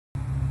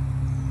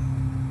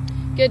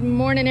Good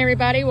morning,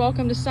 everybody.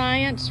 Welcome to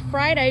Science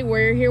Friday.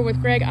 We're here with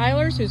Greg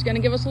Eilers, who's going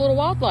to give us a little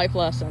wildlife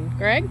lesson.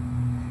 Greg?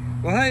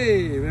 Well,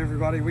 hey,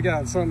 everybody. We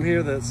got something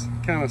here that's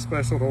kind of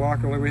special to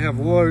Lockerly. We have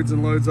loads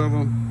and loads of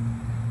them.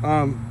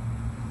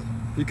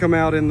 You come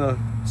out in the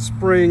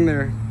spring,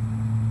 they're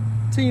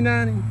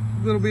teeny,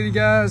 little bitty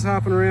guys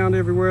hopping around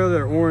everywhere.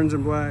 They're orange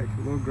and black,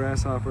 little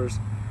grasshoppers.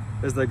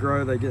 As they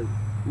grow, they get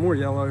more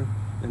yellow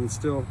and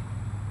still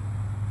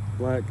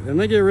black, and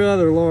they get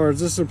rather large.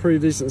 This is a pretty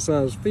decent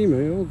sized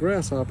female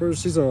grasshopper.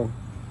 She's one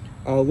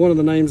of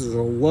the names is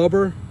a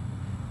lubber,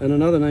 and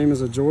another name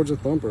is a Georgia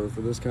thumper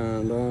for this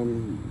kind.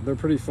 They're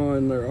pretty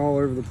fun. They're all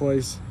over the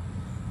place.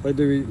 They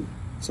do eat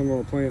some of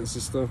our plants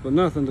and stuff, but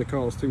nothing to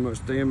cause too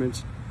much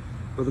damage.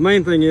 But the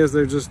main thing is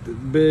they're just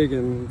big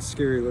and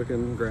scary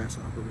looking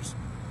grasshoppers.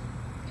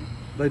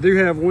 They do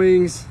have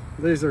wings.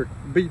 These are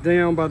beat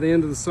down by the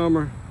end of the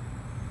summer.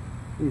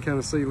 You can kind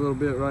of see a little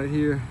bit right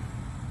here.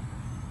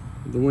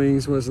 The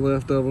wings, what's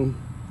left of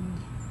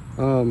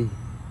them.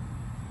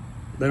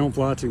 They don't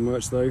fly too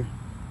much though,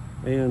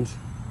 and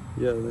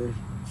yeah, they're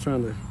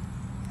trying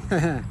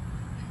to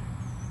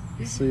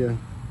see a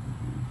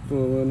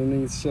full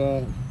underneath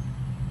shot.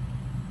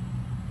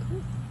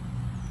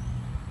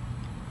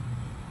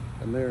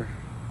 And they're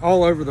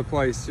all over the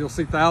place. You'll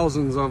see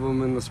thousands of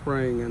them in the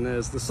spring, and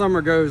as the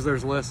summer goes,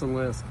 there's less and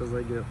less because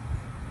they get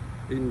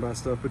eaten by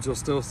stuff, but you'll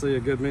still see a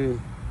good many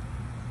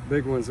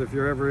big ones. If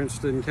you're ever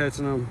interested in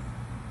catching them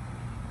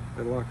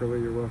at Lockerly,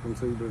 you're welcome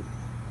to, but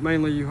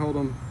mainly you hold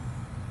them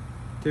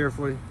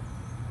carefully.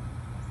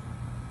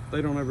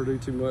 They don't ever do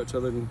too much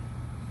other than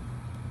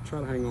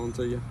try to hang on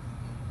to you.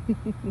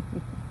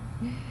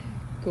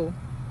 Cool.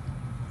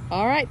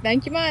 All right,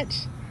 thank you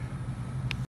much.